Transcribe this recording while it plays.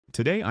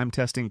Today, I'm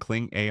testing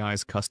Kling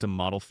AI's custom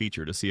model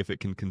feature to see if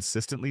it can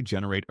consistently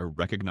generate a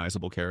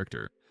recognizable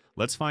character.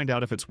 Let's find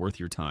out if it's worth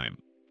your time.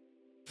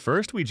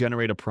 First, we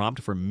generate a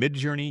prompt for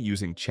Midjourney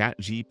using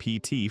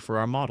ChatGPT for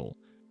our model.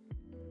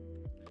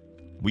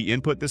 We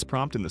input this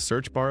prompt in the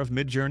search bar of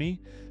Midjourney,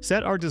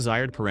 set our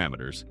desired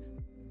parameters,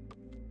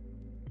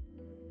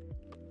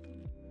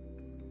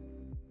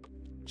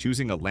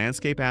 choosing a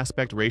landscape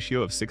aspect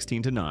ratio of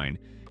 16:9,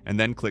 and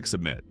then click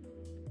Submit.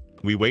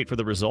 We wait for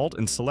the result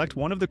and select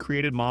one of the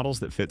created models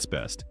that fits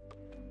best.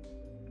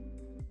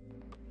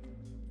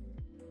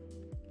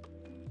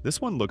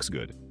 This one looks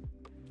good.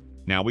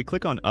 Now we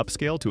click on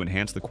Upscale to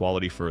enhance the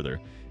quality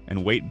further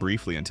and wait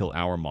briefly until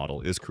our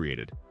model is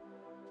created.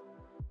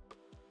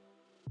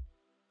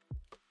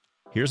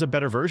 Here's a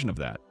better version of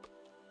that.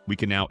 We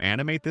can now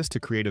animate this to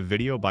create a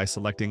video by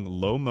selecting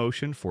low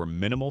motion for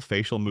minimal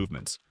facial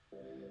movements.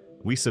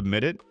 We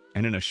submit it,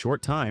 and in a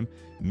short time,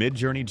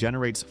 Midjourney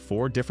generates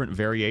 4 different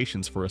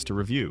variations for us to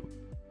review.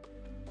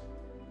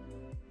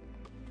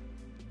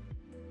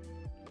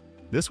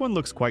 This one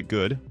looks quite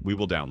good. We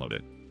will download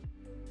it.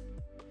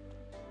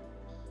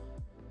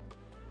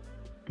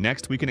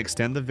 Next, we can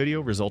extend the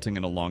video, resulting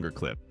in a longer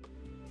clip.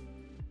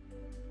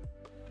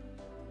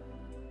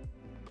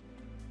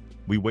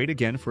 We wait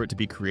again for it to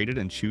be created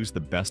and choose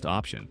the best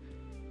option.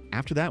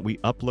 After that, we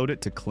upload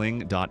it to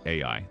Kling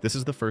AI. This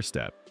is the first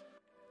step.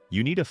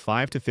 You need a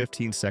 5 to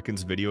 15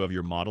 seconds video of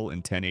your model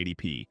in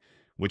 1080p,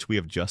 which we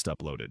have just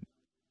uploaded.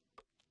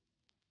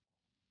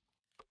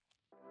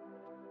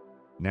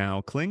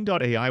 Now, Kling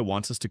AI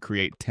wants us to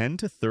create 10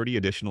 to 30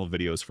 additional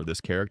videos for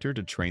this character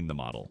to train the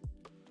model.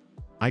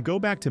 I go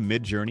back to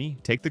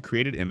Midjourney, take the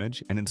created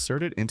image, and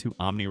insert it into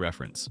Omni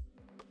Reference.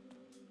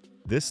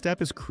 This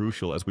step is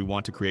crucial as we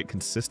want to create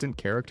consistent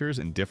characters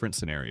in different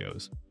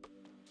scenarios.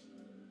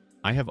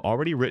 I have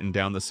already written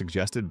down the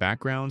suggested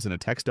backgrounds in a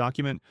text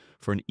document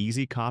for an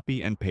easy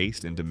copy and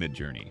paste into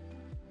Midjourney.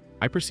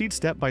 I proceed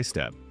step by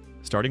step,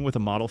 starting with a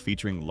model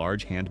featuring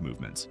large hand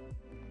movements.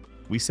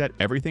 We set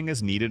everything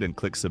as needed and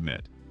click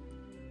Submit.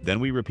 Then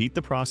we repeat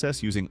the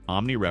process using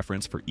Omni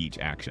Reference for each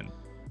action.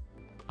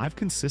 I've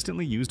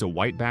consistently used a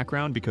white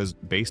background because,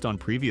 based on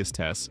previous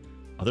tests,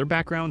 other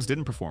backgrounds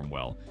didn't perform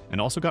well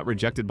and also got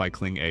rejected by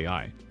Kling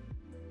AI.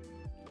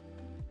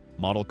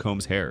 Model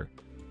combs hair.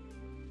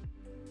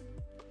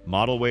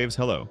 Model waves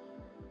hello.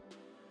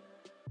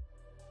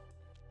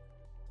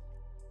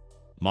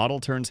 Model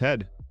turns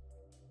head.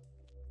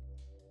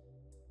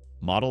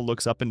 Model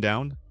looks up and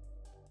down.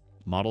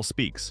 Model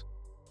speaks.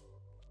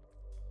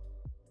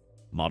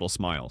 Model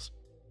smiles.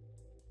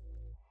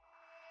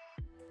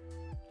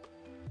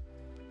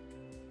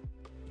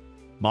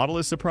 Model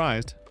is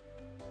surprised.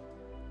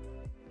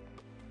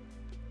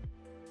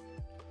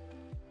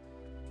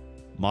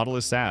 Model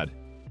is sad.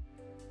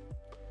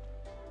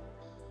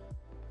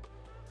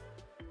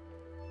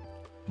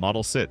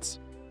 Model sits.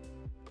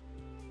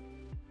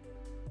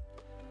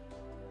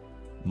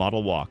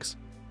 Model walks.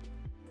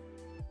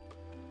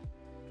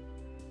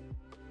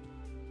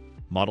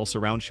 Model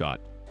surround shot.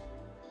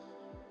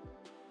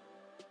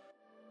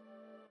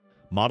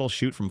 Model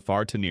shoot from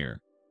far to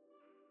near.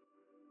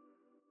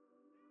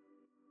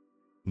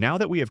 Now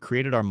that we have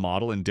created our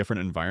model in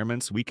different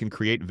environments, we can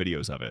create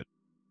videos of it.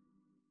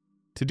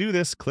 To do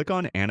this, click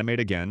on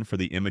Animate again for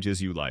the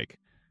images you like.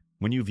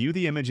 When you view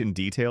the image in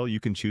detail,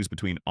 you can choose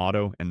between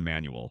auto and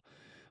manual.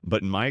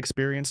 But in my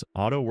experience,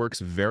 auto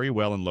works very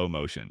well in low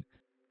motion.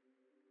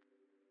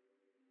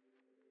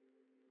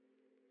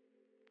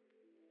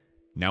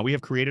 Now we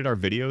have created our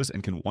videos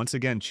and can once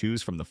again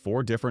choose from the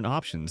 4 different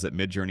options that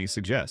Midjourney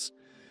suggests.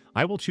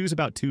 I will choose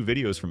about 2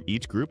 videos from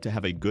each group to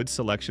have a good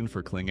selection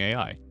for Kling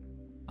AI.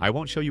 I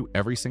won't show you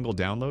every single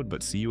download,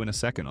 but see you in a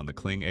second on the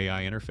Kling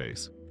AI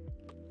interface.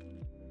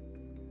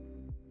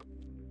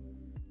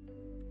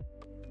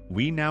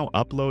 We now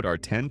upload our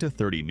 10 to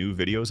 30 new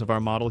videos of our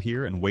model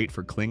here and wait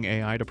for Kling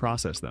AI to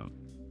process them.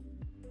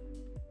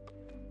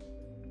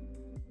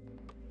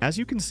 As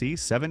you can see,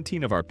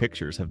 17 of our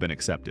pictures have been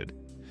accepted.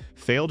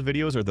 Failed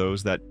videos are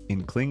those that,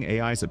 in Kling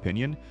AI's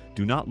opinion,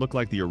 do not look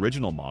like the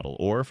original model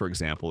or, for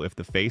example, if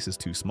the face is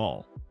too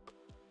small.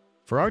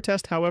 For our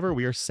test, however,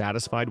 we are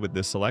satisfied with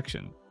this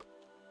selection.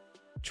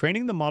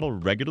 Training the model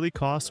regularly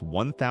costs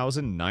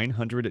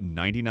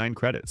 1,999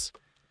 credits.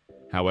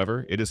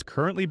 However, it is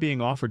currently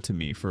being offered to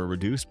me for a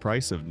reduced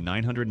price of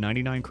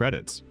 999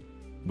 credits.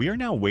 We are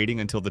now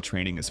waiting until the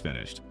training is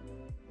finished.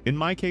 In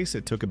my case,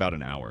 it took about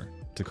an hour.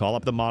 To call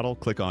up the model,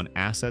 click on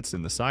Assets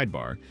in the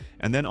sidebar,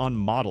 and then on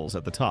Models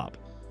at the top.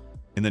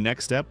 In the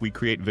next step, we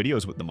create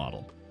videos with the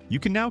model. You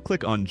can now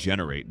click on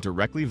Generate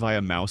directly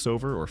via mouse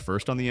over or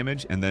first on the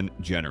image and then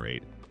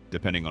Generate,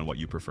 depending on what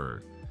you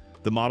prefer.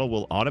 The model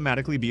will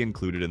automatically be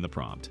included in the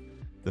prompt.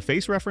 The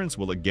face reference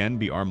will again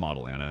be our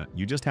model, Anna.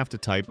 You just have to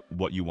type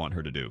what you want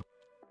her to do.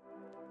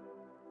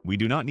 We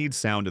do not need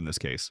sound in this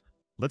case.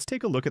 Let's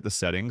take a look at the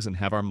settings and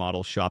have our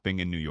model shopping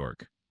in New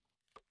York.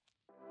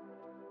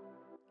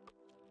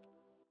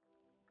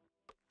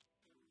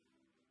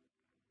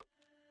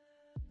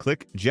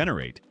 Click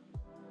Generate.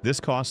 This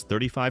costs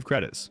 35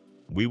 credits.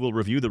 We will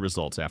review the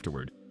results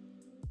afterward.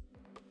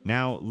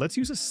 Now, let's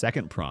use a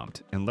second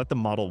prompt and let the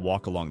model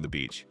walk along the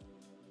beach.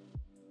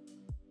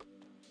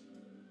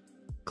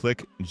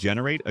 Click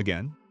Generate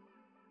again.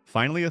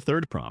 Finally, a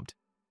third prompt.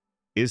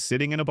 Is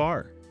sitting in a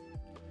bar.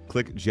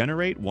 Click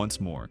Generate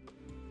once more.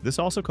 This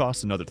also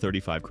costs another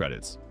 35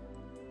 credits.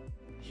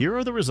 Here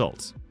are the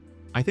results.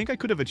 I think I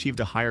could have achieved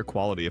a higher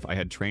quality if I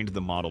had trained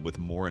the model with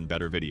more and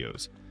better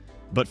videos.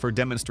 But for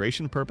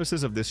demonstration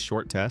purposes of this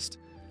short test,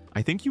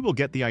 I think you will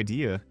get the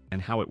idea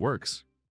and how it works.